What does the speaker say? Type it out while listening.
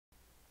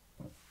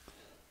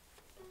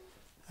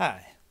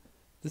Hi,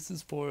 this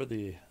is for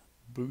the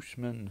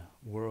Booshman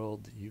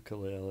World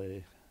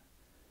Ukulele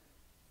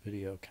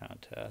Video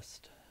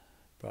Contest,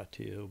 brought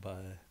to you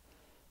by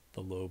the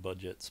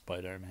low-budget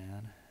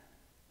Spider-Man.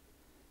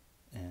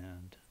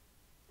 And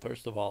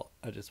first of all,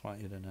 I just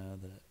want you to know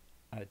that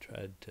I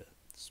tried to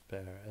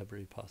spare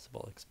every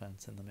possible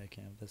expense in the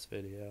making of this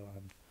video.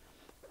 I'm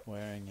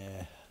wearing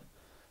a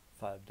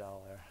 $5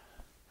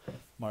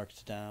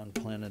 marked down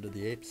Planet of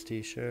the Apes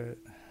t-shirt,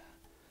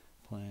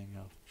 playing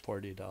a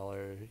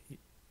 $40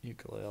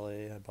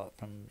 ukulele I bought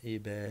from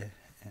eBay,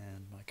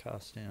 and my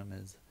costume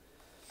is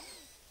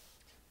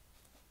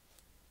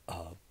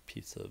a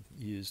piece of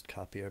used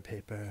copier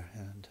paper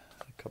and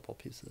a couple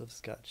pieces of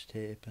scotch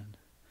tape, and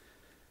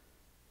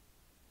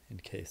in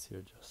case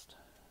you're just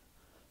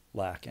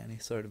lack any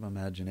sort of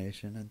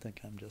imagination and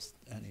think I'm just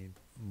any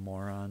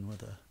moron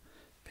with a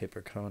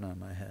paper cone on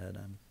my head,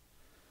 I'm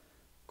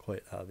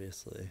quite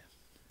obviously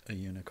a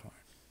unicorn.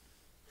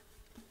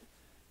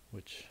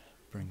 Which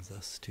brings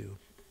us to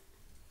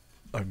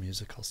our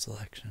musical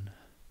selection,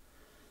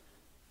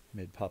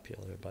 made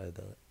popular by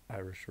the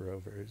Irish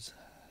Rovers.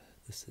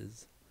 This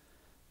is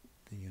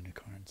the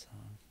Unicorn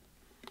Song.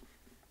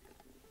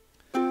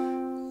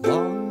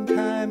 Long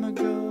time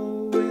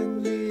ago,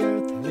 when the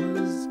earth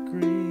was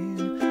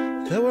green,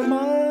 there were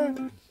more.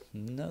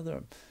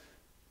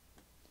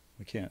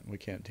 We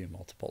can't do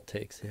multiple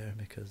takes here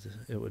because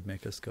it would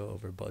make us go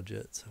over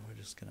budget. So we're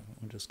just gonna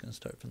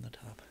start from the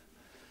top.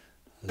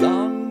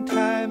 Long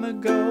time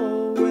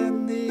ago,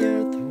 when the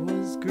earth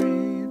was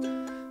green,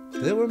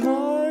 there were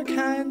more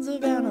kinds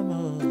of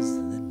animals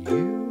than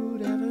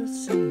you'd ever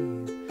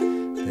seen.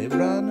 They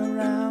run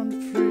around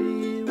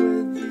free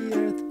with the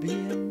earth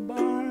being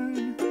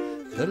born.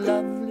 The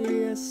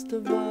loveliest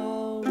of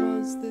all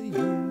was the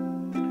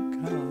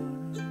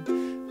unicorn.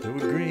 There were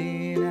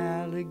green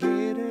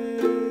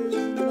alligators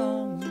and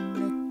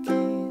long-necked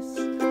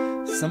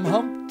geese, some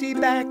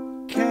humpty-back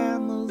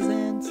camels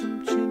and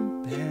some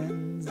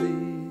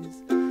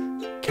chimpanzees,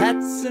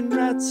 cats and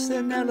rats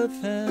and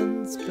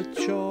elephants, but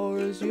sure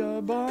as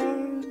you're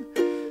born,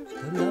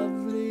 the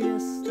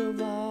loveliest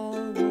of all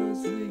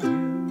was the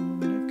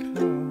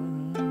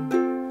unicorn.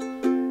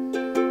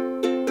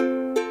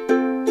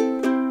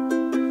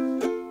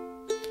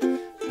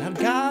 Now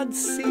God's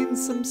seen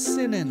some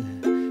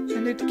sinning,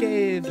 and it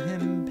gave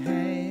him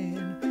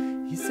pain.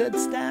 He said,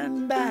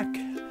 stand back,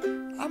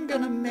 I'm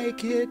gonna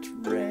make it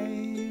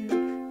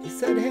rain. He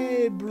said,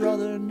 hey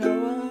brother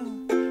Noah,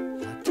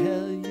 I'll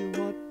tell you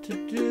what to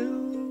do.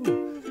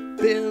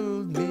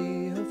 Build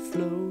me a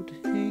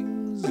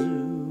floating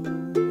zoo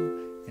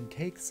and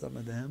take some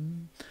of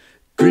them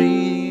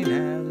green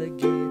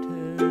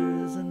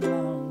alligators and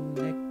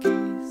long-necked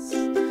geese,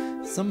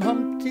 some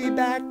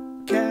humpty-back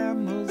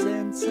camels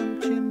and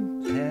some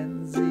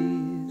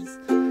chimpanzees,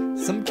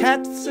 some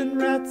cats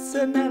and rats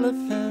and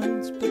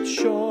elephants, but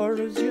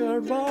sure as you're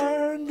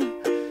born,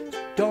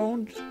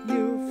 don't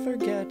you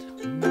forget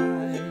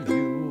my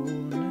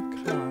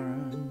unicorn.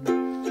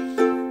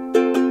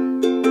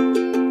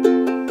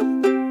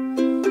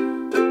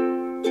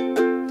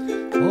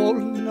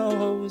 Old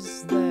Noah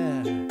was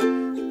there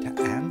to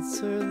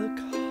answer the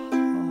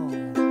call.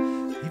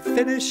 He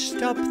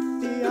finished up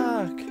the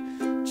ark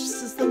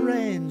just as the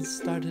rain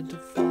started to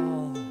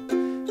fall.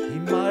 He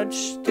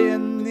marched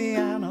in the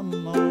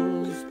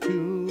animals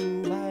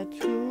two by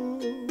two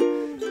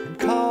and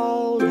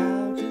called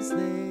out as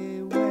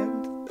they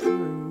went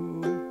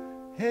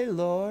through, hey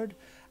Lord,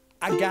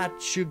 I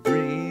got you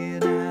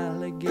green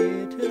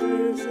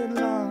alligators and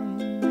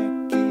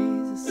long-necked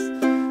geese,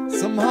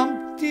 some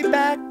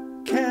humpty-back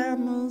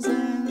camels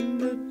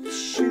and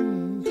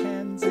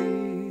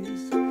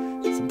chimpanzees,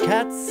 some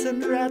cats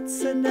and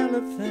rats and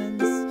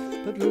elephants,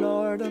 but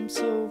Lord, I'm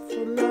so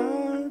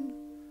forlorn,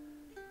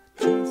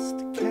 I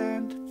just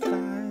can't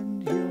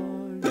find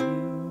your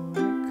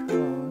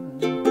unicorn.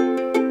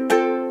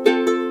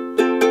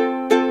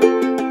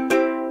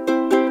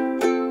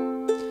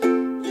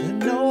 Then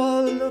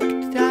Noah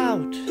looked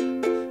out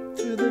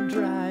through the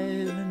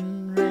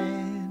driving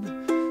rain.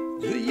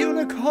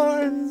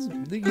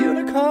 The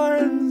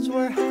unicorns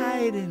were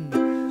hiding,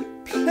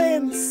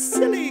 playing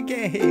silly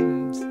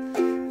games,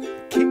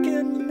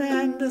 kicking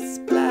and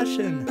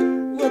a-splashing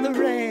while the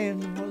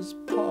rain was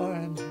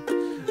pouring.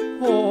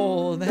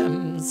 Oh,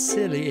 them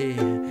silly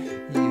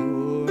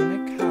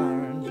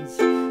unicorns.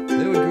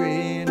 There were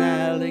green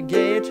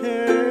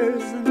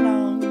alligators and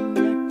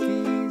long-necked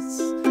geese,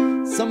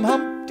 some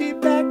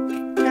humpty-back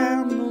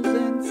camels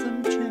and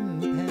some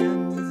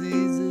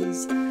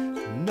chimpanzees.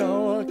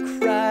 Noah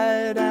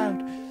cried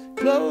out,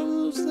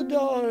 close the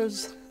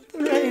doors, the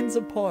rain's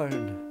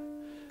a-pouring.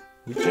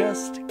 We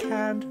just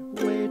can't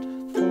wait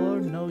for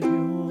no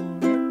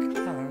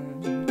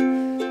unicorn.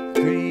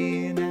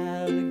 Green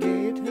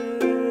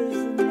alligators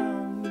and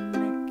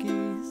long-necked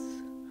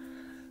geese,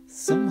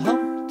 some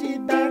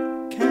humpty-back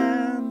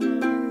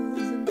camels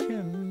and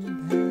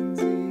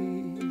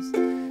chimpanzees,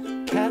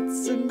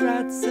 cats and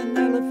rats and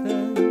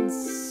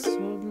elephants.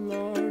 Oh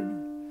Lord,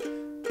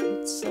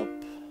 what's up?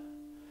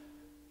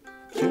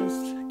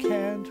 Just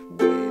can't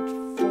wait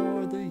for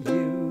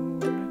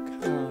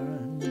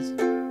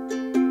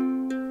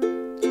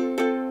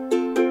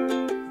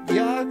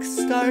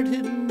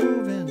started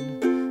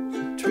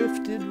moving,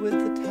 drifted with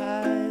the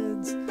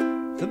tides.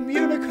 The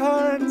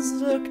unicorns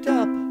looked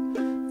up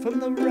from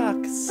the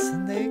rocks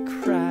and they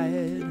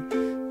cried.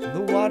 And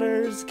the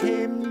waters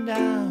came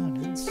down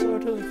and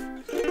sort of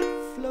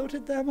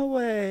floated them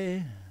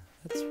away.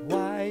 That's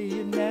why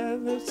you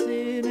never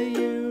seen a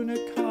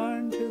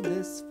unicorn to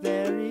this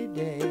very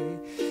day.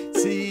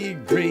 See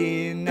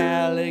green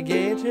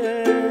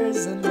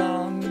alligators and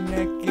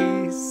long-neck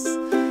geese,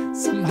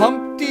 some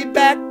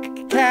humpty-back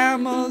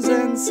camels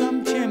and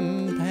some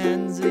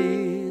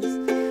chimpanzees,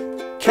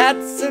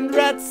 cats and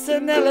rats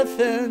and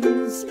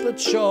elephants, but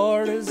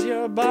short as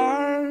your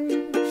barn,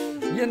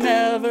 you're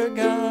never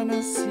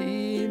gonna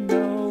see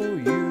no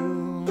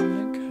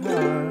unicorn.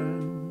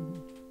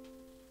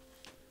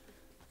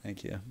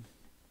 Thank you. You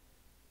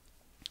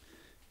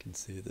can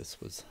see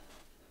this was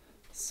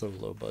so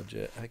low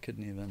budget, I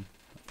couldn't even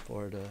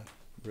afford a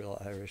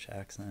real Irish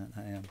accent.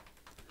 I am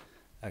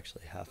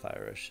actually half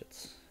Irish.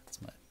 It's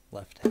my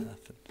left half. And